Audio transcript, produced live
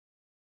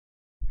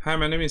Hi,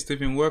 my name is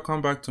Stephen.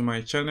 Welcome back to my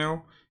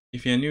channel.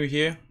 If you're new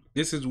here,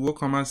 this is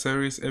Woocommerce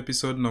series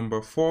episode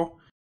number 4.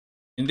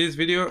 In this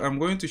video, I'm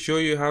going to show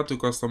you how to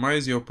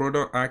customize your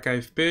product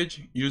archive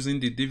page using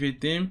the DIVI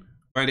theme.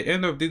 By the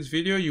end of this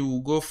video, you will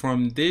go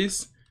from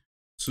this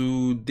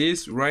to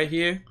this right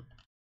here.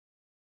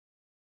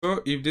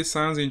 So if this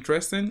sounds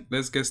interesting,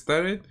 let's get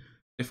started.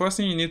 The first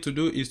thing you need to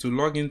do is to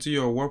log into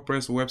your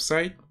WordPress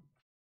website.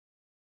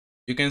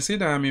 You can see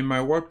that I'm in my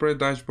WordPress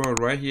dashboard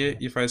right here.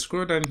 If I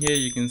scroll down here,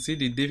 you can see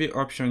the DIVI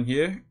option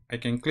here. I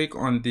can click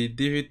on the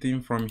DIVI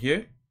theme from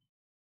here.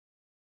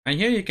 And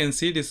here you can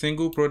see the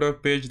single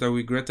product page that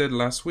we created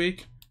last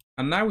week.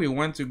 And now we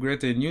want to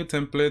create a new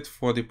template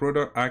for the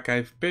product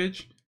archive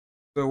page.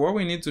 So what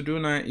we need to do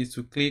now is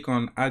to click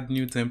on add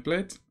new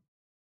template.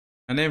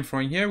 And then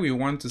from here, we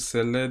want to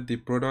select the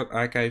product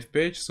archive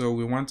page. So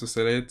we want to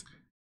select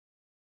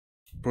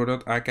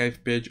product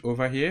archive page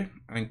over here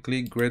and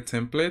click create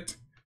template.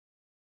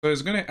 So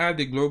it's going to add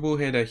the global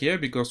header here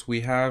because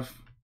we have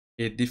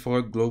a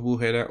default global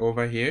header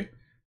over here.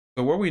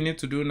 So what we need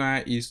to do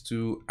now is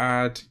to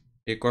add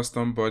a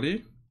custom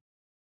body.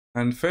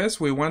 And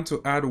first we want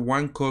to add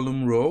one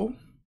column row.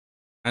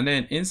 And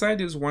then inside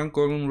this one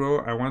column row,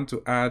 I want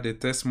to add a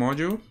text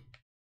module.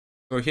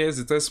 So here's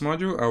the text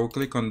module. I will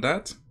click on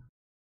that.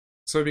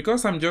 So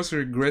because I'm just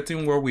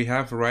regretting what we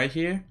have right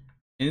here,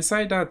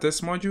 inside that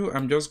text module,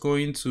 I'm just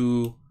going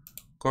to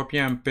copy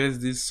and paste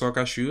these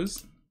soccer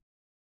shoes.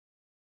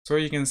 So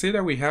you can see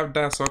that we have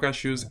that soccer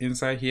shoes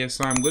inside here.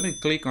 So I'm going to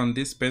click on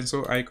this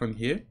pencil icon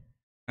here,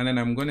 and then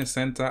I'm going to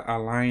center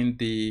align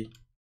the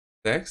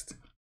text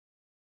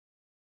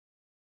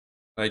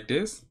like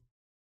this.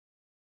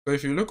 So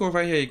if you look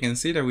over here, you can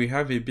see that we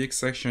have a big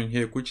section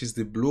here, which is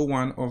the blue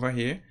one over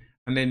here.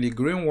 And then the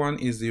green one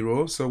is the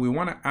row. So we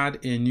want to add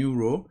a new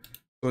row.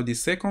 So the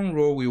second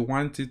row, we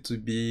want it to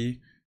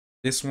be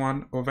this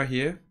one over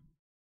here,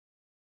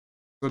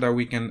 so that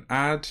we can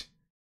add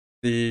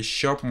the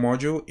shop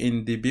module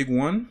in the big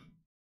one.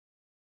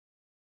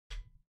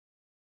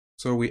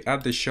 So we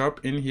add the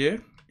shop in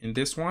here in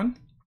this one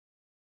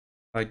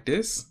like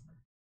this.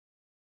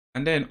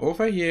 And then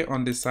over here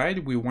on the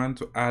side, we want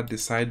to add the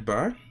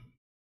sidebar.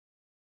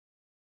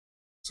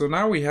 So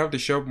now we have the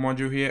shop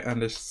module here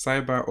and the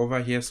sidebar over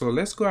here. So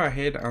let's go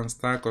ahead and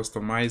start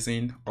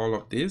customizing all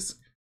of this.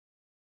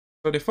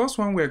 So the first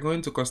one we're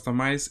going to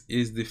customize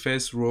is the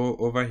first row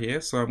over here.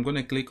 So I'm going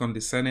to click on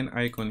the setting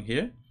icon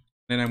here.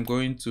 Then I'm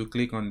going to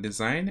click on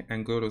design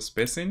and go to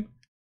spacing.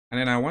 And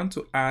then I want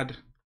to add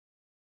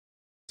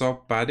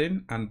top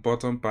padding and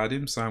bottom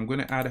padding. So I'm going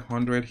to add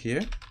 100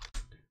 here.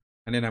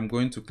 And then I'm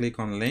going to click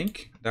on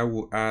link. That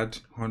will add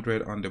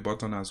 100 on the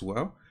bottom as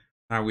well.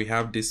 Now we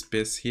have this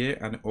space here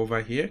and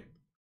over here.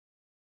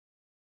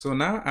 So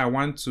now I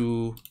want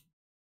to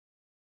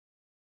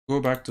go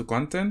back to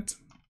content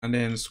and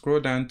then scroll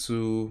down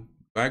to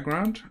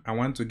background. I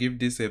want to give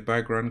this a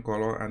background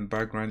color and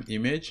background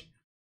image.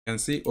 You can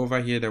see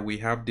over here that we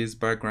have this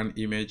background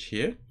image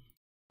here.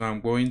 So I'm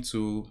going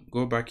to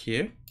go back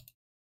here.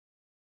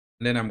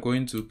 And then I'm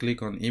going to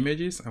click on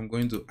images. I'm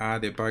going to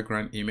add a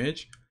background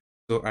image.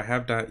 So I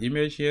have that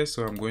image here.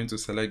 So I'm going to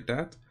select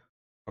that.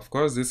 Of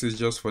course, this is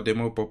just for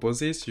demo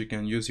purposes. You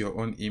can use your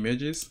own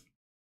images.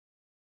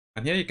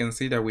 And here you can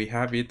see that we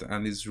have it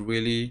and it's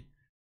really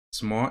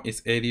small.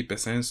 It's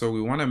 80%. So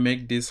we want to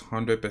make this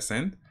 100%.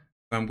 So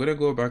I'm going to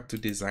go back to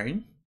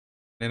design.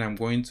 Then I'm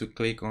going to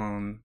click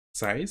on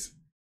size.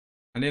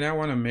 And then I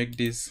want to make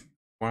this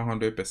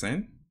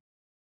 100%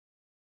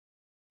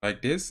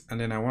 like this. And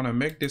then I want to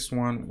make this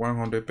one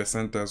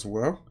 100% as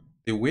well.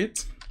 The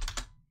width.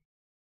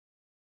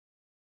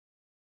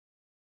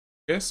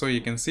 Okay, so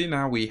you can see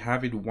now we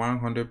have it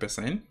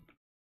 100%.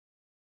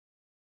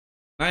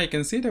 Now you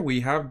can see that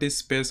we have this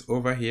space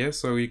over here.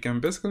 So we can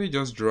basically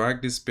just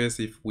drag this space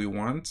if we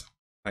want,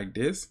 like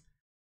this,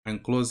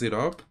 and close it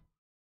up.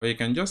 Or you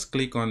can just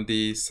click on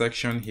the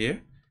section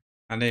here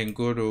and then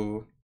go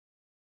to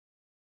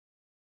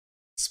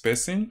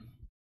spacing.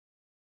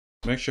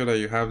 Make sure that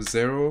you have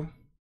 0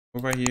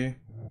 over here,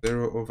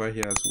 0 over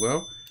here as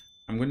well.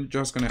 I'm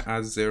just going to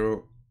add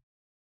 0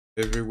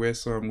 everywhere.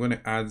 So I'm going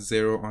to add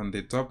 0 on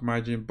the top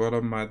margin,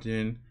 bottom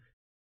margin,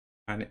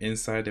 and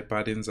inside the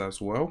paddings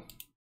as well.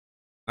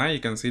 Now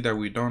you can see that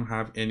we don't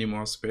have any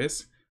more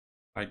space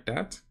like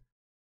that.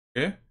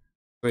 Okay,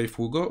 so if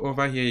we go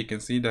over here, you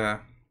can see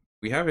that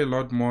we have a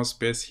lot more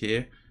space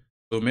here.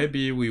 So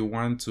maybe we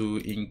want to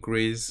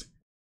increase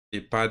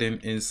the padding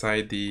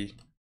inside the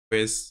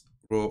first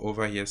row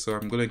over here. So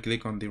I'm going to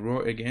click on the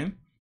row again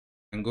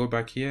and go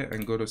back here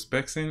and go to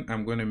spacing.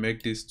 I'm going to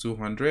make this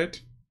 200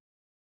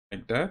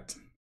 like that,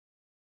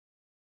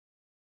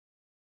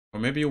 or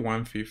maybe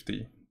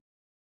 150.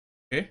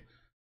 Okay,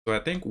 so I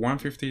think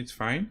 150 is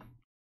fine.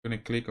 I'm going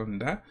to click on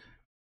that.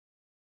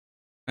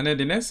 And then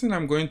the next thing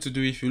I'm going to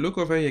do, if you look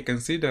over here, you can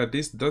see that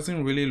this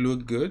doesn't really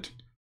look good.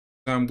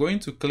 So I'm going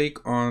to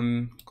click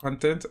on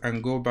content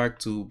and go back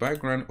to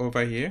background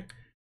over here.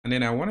 And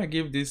then I want to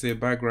give this a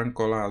background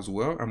color as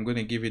well. I'm going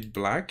to give it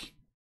black.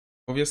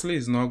 Obviously,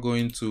 it's not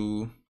going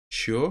to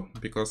show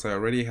because I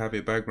already have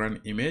a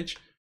background image.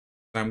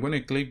 So I'm going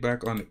to click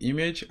back on the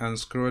image and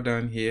scroll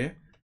down here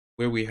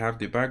where we have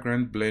the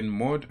background blend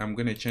mode. I'm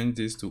going to change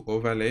this to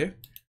overlay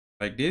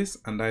like this,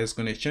 and that is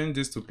going to change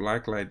this to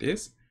black like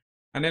this.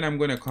 And then I'm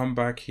going to come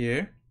back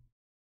here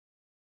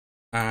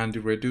and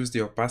reduce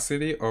the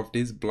opacity of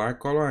this black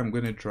color. I'm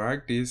going to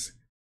drag this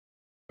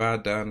bar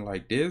down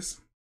like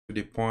this to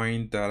the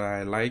point that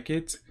I like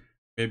it,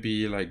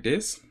 maybe like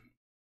this.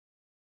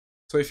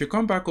 So if you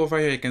come back over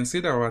here, you can see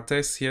that our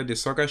text here, the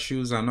soccer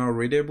shoes, are not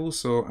readable.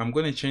 So I'm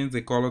going to change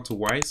the color to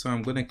white. So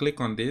I'm going to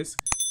click on this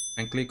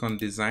and click on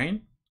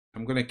design.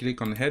 I'm going to click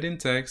on heading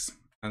text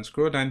and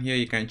scroll down here.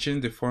 You can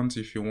change the font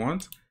if you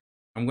want.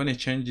 I'm going to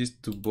change this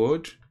to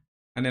bold,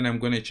 and then I'm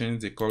going to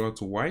change the color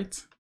to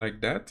white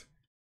like that.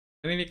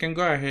 And then you can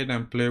go ahead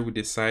and play with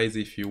the size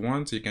if you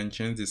want. You can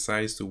change the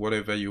size to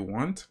whatever you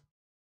want.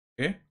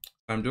 Okay,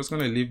 I'm just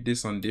going to leave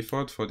this on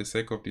default for the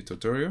sake of the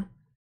tutorial.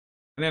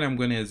 And then I'm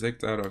going to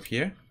exit out of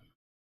here.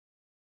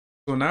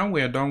 So now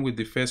we are done with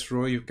the first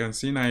row. You can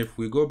see now if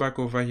we go back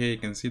over here, you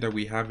can see that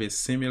we have a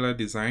similar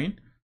design.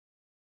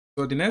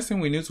 So the next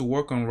thing we need to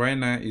work on right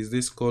now is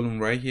this column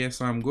right here.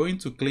 So I'm going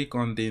to click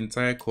on the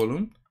entire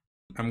column.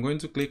 I'm going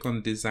to click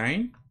on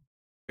design,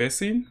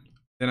 spacing.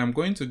 Then I'm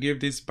going to give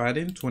this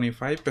padding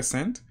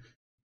 25%,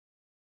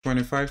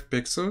 25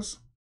 pixels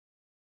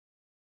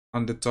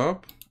on the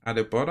top, at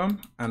the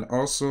bottom, and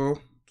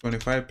also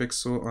 25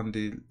 pixels on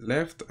the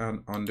left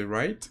and on the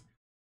right,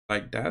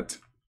 like that.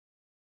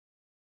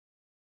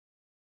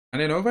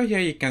 And then over here,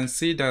 you can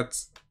see that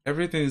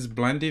everything is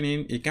blending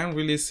in. You can't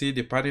really see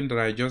the padding that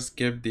I just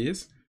gave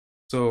this.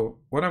 So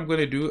what I'm going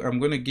to do, I'm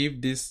going to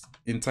give this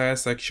entire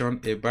section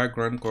a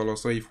background color.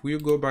 So if we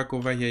go back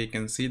over here, you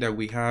can see that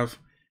we have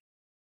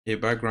a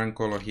background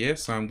color here.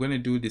 So I'm going to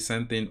do the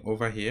same thing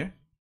over here.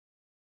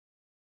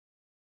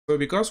 So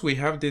because we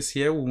have this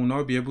here, we will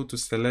not be able to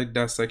select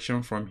that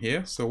section from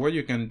here. So what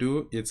you can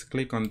do is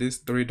click on these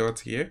three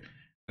dots here,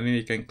 and then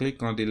you can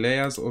click on the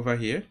layers over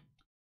here.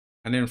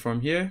 And then from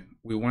here,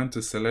 we want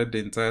to select the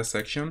entire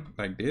section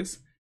like this.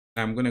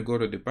 I'm going to go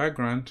to the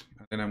background,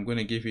 and then I'm going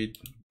to give it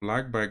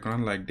black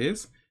background like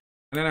this.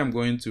 And then I'm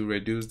going to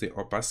reduce the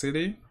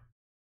opacity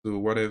to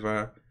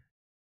whatever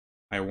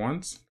I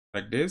want,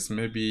 like this.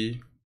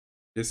 Maybe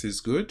this is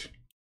good.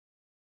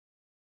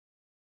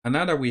 And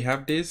now that we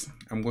have this,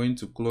 I'm going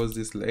to close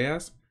these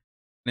layers.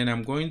 Then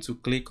I'm going to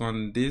click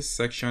on this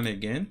section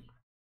again,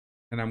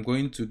 and I'm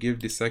going to give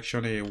the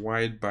section a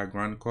white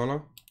background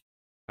color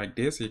like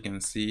this. You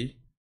can see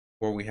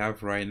what we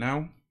have right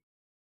now.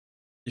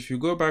 If you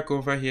go back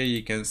over here,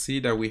 you can see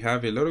that we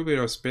have a little bit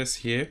of space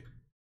here.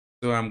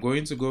 So I'm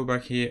going to go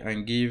back here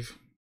and give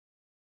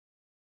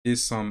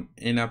this some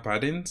inner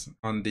padding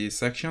on the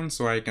section.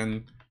 So I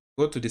can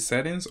go to the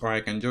settings, or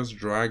I can just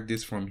drag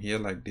this from here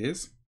like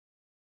this.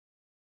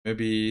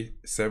 Maybe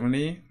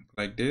 70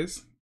 like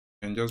this,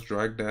 and just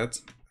drag that,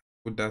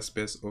 put that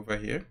space over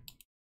here.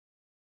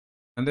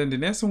 And then the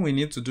next thing we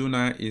need to do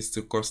now is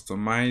to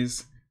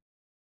customize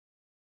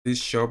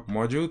this shop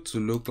module to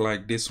look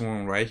like this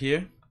one right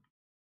here.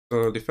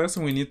 So the first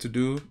thing we need to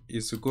do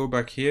is to go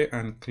back here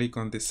and click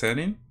on the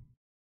setting,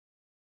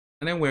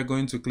 and then we're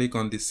going to click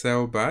on the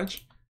cell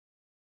badge,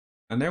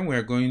 and then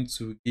we're going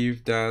to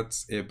give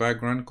that a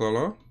background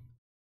color.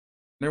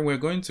 Then we're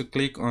going to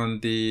click on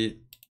the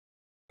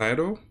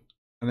title,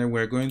 and then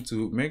we're going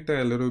to make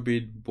that a little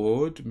bit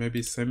bold,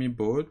 maybe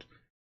semi-bold,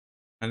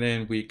 and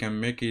then we can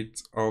make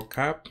it all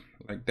cap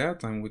like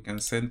that, and we can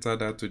center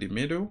that to the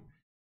middle.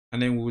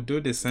 And then we'll do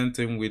the same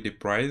thing with the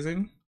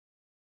pricing.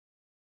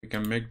 We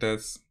can make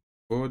that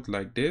bold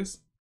like this,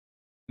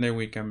 and then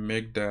we can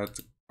make that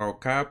all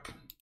cap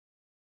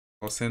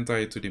or center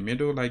it to the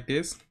middle like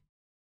this.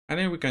 And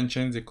then we can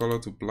change the color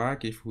to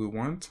black if we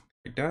want,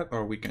 like that,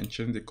 or we can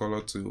change the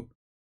color to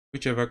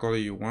whichever color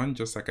you want,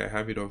 just like I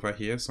have it over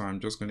here. So I'm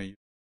just going to use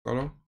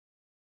color.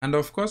 And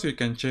of course you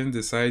can change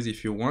the size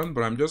if you want,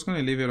 but I'm just going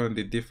to leave it on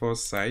the default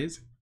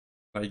size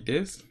like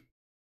this.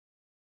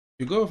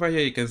 If you go over here,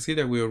 you can see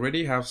that we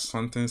already have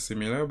something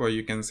similar, but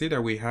you can see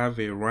that we have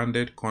a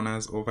rounded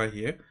corners over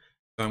here.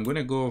 So I'm going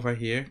to go over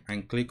here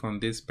and click on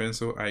this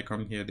pencil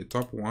icon here, the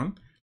top one.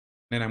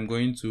 Then I'm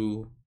going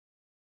to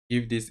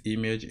give this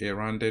image a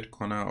rounded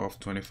corner of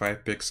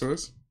 25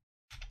 pixels.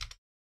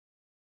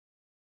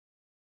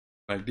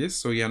 Like this.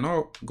 So you're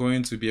not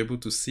going to be able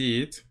to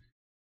see it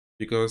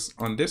because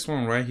on this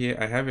one right here,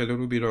 I have a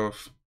little bit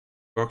of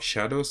box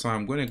shadow. So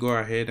I'm going to go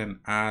ahead and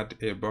add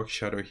a box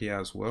shadow here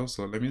as well.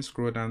 So let me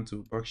scroll down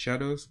to box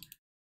shadows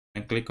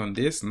and click on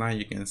this. Now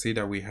you can see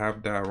that we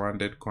have that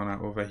rounded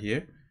corner over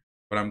here,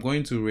 but I'm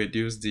going to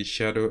reduce the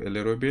shadow a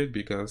little bit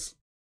because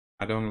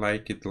I don't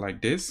like it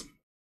like this.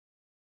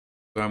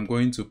 So I'm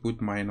going to put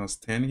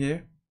 -10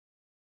 here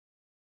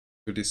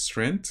to the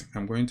strength.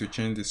 I'm going to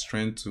change the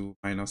strength to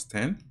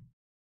 -10.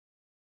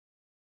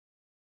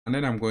 And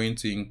then I'm going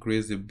to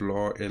increase the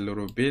blur a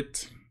little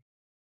bit.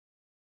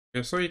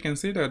 Okay, so you can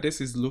see that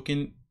this is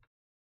looking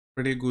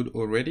pretty good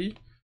already.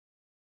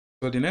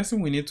 So the next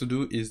thing we need to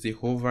do is the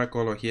hover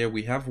color here.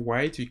 We have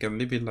white. You can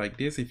leave it like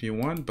this if you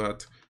want,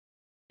 but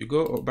you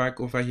go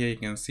back over here, you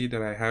can see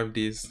that I have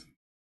this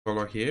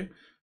color here.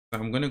 So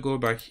I'm going to go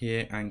back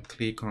here and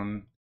click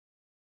on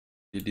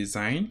the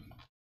design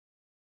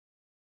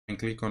and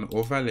click on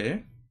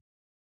overlay.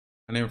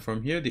 And then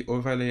from here, the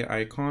overlay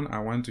icon, I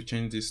want to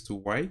change this to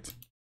white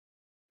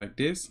like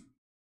this.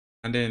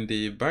 And then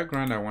the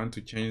background, I want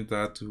to change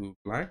that to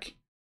black.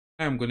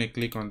 I'm going to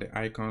click on the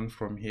icon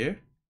from here.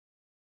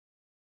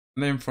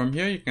 And then from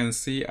here, you can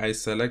see I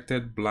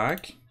selected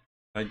black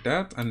like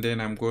that. And then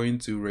I'm going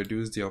to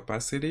reduce the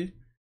opacity.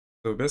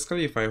 So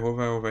basically, if I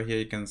hover over here,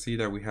 you can see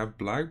that we have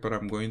black, but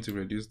I'm going to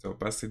reduce the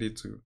opacity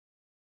to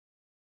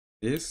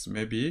this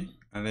maybe.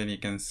 And then you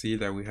can see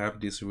that we have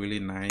this really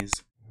nice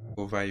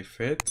hover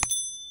effect.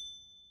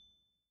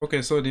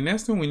 Okay, so the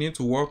next thing we need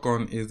to work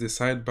on is the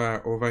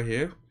sidebar over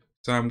here.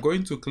 So I'm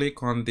going to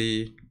click on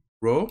the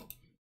row,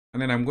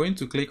 and then I'm going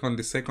to click on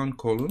the second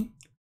column.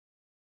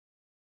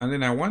 And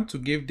then I want to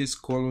give this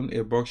column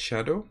a box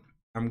shadow.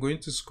 I'm going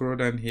to scroll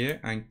down here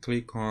and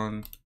click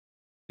on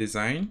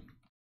design.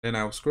 Then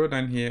I'll scroll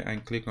down here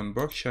and click on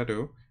box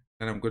shadow.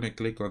 And I'm going to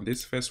click on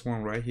this first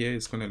one right here.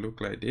 It's going to look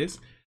like this.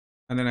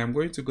 And then I'm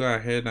going to go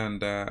ahead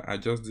and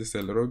adjust this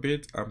a little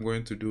bit. I'm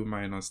going to do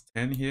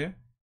 -10 here.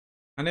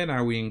 And then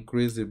I will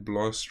increase the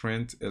blur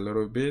strength a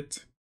little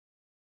bit,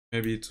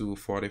 maybe to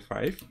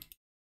 45.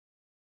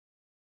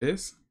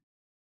 This.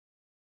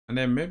 And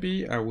then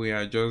maybe I will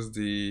adjust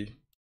the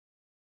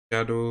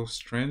shadow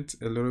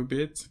strength a little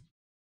bit,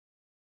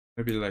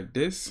 maybe like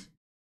this,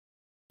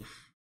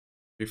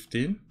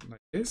 15, like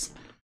this.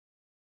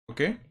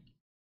 Okay.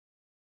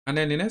 And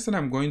then the next thing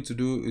I'm going to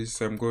do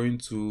is I'm going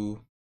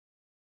to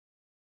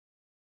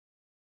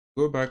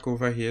go back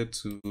over here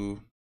to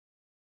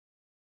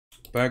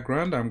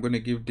background. I'm going to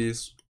give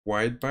this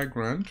white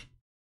background.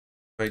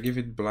 If I give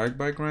it black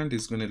background,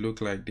 it's going to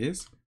look like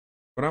this.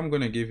 But I'm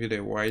going to give it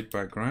a white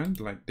background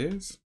like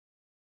this.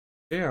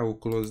 Okay, I will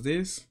close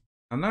this.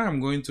 And now I'm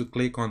going to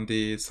click on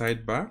the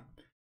sidebar.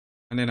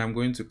 And then I'm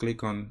going to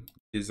click on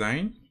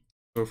design.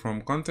 So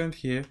from content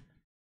here,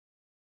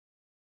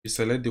 you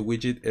select the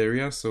widget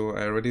area. So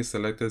I already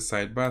selected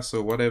sidebar.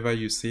 So whatever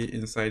you see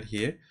inside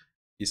here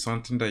is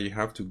something that you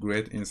have to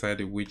grade inside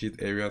the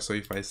widget area. So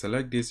if I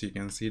select this, you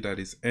can see that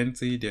it's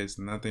empty. There's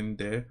nothing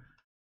there.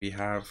 We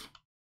have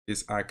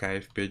these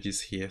archive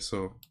pages here.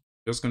 So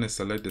just going to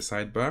select the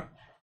sidebar.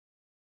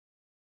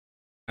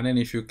 And then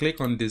if you click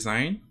on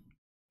design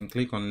and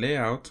click on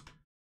layout,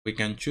 we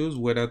can choose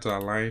whether to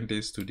align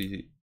this to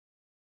the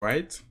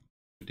right,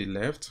 to the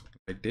left,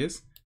 like this.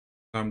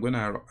 So I'm going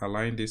to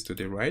align this to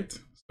the right,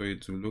 so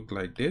it will look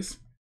like this.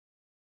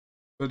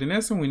 So the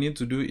next thing we need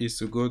to do is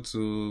to go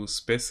to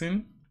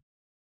spacing.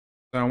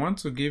 So I want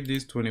to give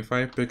this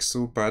 25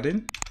 pixel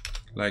padding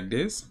like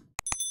this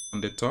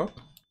on the top.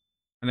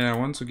 And then I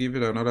want to give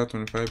it another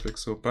 25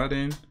 pixel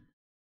padding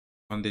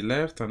on the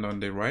left and on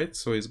the right.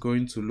 So it's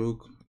going to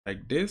look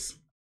like this.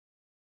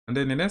 And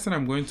then the next thing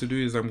I'm going to do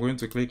is I'm going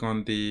to click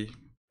on the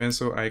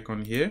pencil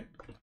icon here.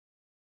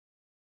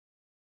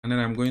 And then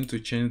I'm going to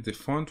change the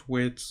font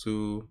weight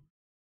to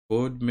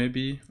bold,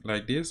 maybe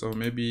like this, or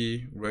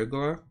maybe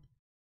regular.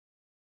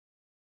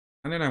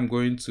 And then I'm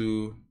going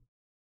to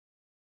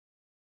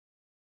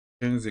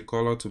change the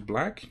color to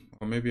black,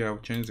 or maybe I'll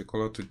change the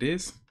color to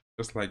this,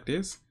 just like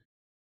this.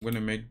 I'm going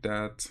to make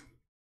that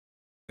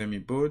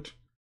semi-bold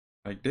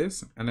like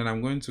this. And then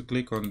I'm going to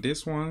click on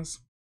these ones,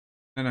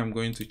 and I'm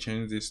going to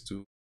change this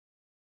to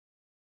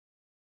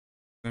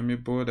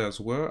semi-bold as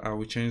well. I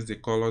will change the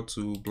color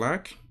to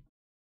black.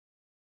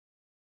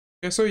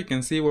 Okay, so you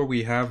can see what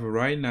we have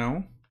right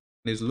now.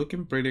 It's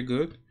looking pretty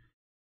good.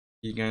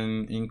 You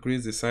can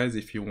increase the size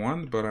if you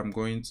want, but I'm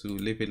going to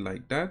leave it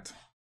like that.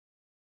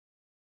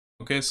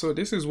 Okay, so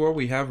this is what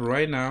we have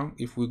right now.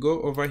 If we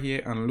go over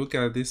here and look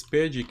at this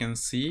page, you can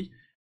see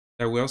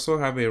that we also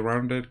have a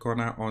rounded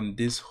corner on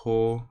this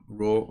whole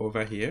row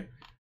over here.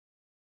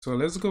 So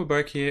let's go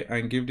back here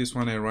and give this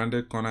one a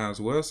rounded corner as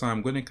well. So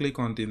I'm going to click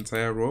on the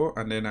entire row,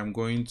 and then I'm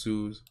going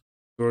to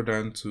scroll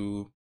down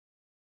to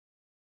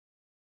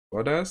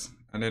borders,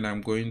 and then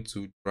I'm going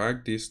to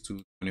drag this to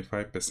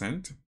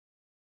 25%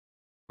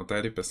 or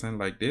 30%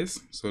 like this.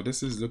 So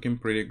this is looking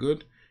pretty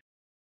good.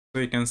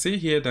 So you can see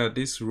here that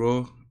this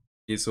row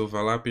is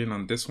overlapping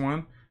on this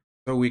one.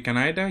 So we can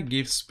either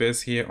give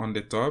space here on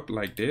the top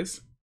like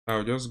this.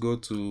 I'll just go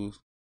to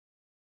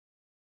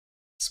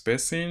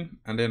spacing,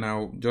 and then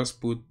I'll just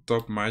put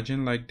top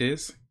margin like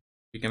this.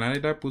 You can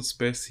either put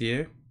space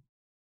here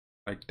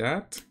like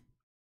that,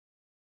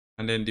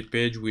 and then the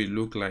page will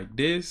look like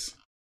this.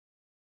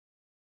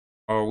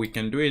 Or we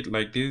can do it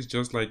like this,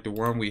 just like the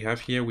one we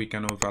have here. We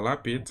can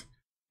overlap it,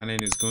 and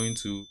then it's going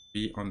to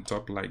be on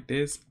top like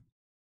this.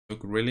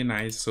 Look really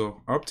nice.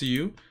 So up to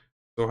you.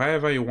 So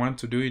however you want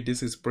to do it,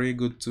 this is pretty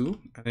good too.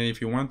 And then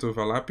if you want to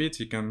overlap it,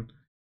 you can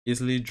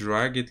easily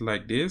drag it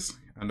like this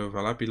and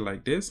overlap it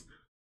like this.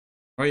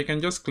 Or you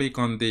can just click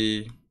on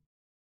the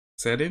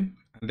setting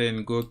and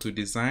then go to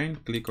design,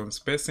 click on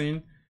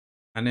spacing,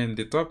 and then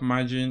the top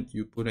margin,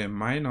 you put a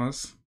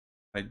minus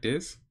like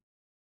this.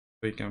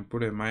 So you can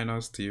put a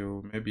minus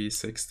till maybe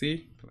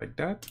 60 like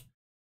that.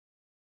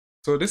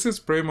 So this is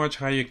pretty much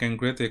how you can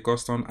create a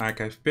custom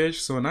archive page.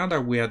 So now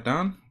that we are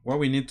done, what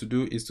we need to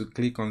do is to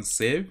click on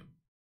save.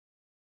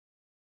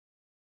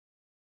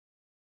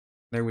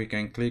 Then we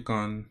can click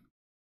on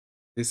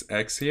this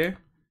X here,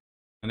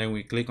 and then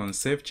we click on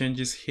save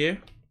changes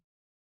here.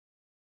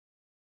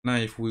 Now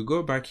if we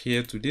go back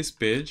here to this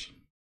page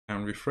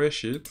and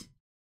refresh it,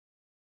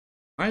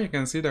 now you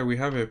can see that we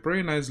have a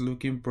pretty nice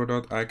looking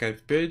product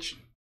archive page.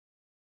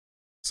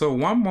 So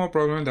one more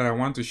problem that I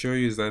want to show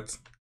you is that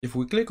if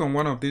we click on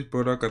one of these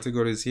product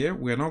categories here,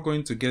 we are not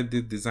going to get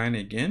this design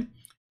again.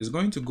 It's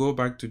going to go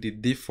back to the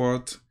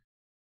default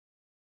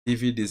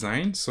DIVI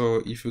design.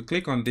 So if you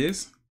click on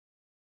this,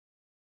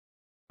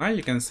 now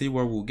you can see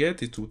what we'll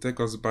get. It will take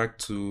us back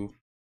to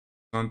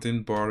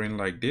something boring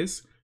like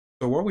this.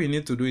 So what we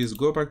need to do is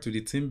go back to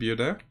the theme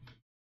builder,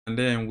 and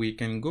then we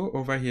can go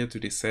over here to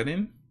the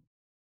setting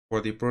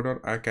for the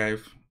product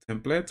archive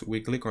template.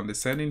 We click on the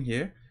setting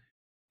here.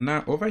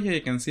 Now over here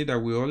you can see that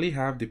we only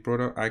have the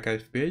product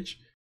archive page.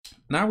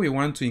 Now we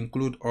want to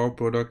include all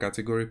product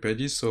category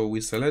pages, so we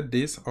select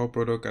this all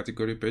product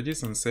category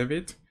pages and save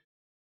it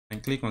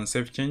and click on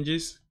save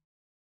changes.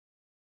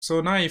 So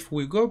now if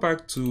we go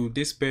back to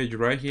this page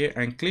right here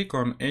and click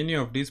on any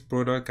of these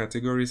product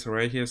categories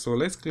right here, so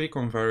let's click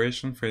on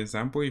variation. For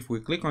example, if we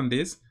click on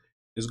this,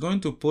 it's going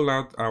to pull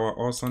out our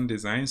awesome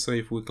design. So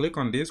if we click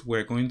on this,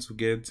 we're going to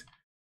get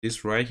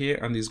this right here,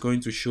 and it's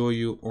going to show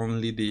you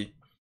only the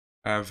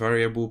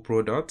variable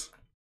product.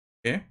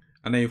 Okay,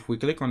 and then if we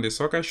click on the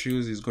soccer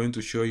shoes, it's going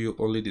to show you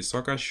only the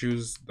soccer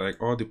shoes,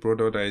 like all the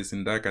product that is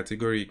in that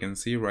category. You can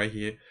see right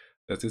here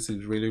that this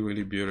is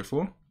really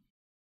beautiful.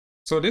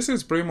 So this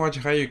is pretty much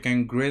how you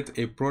can create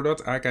a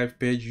product archive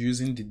page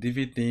using the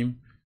DIVI theme.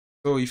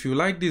 So if you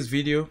like this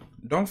video,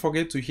 don't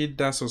forget to hit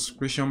that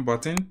subscription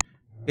button,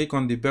 click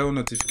on the bell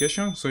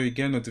notification so you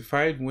get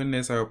notified when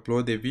next I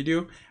upload a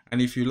video.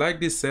 And if you like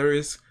this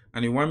series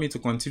and you want me to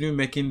continue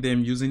making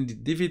them using the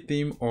DIVI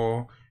theme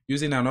or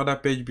using another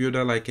page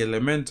builder like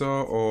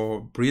Elementor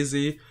or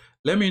Breezy,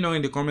 let me know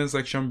in the comment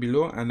section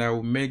below and I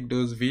will make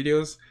those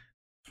videos.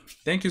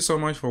 Thank you so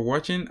much for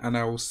watching, and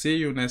I will see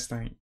you next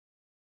time.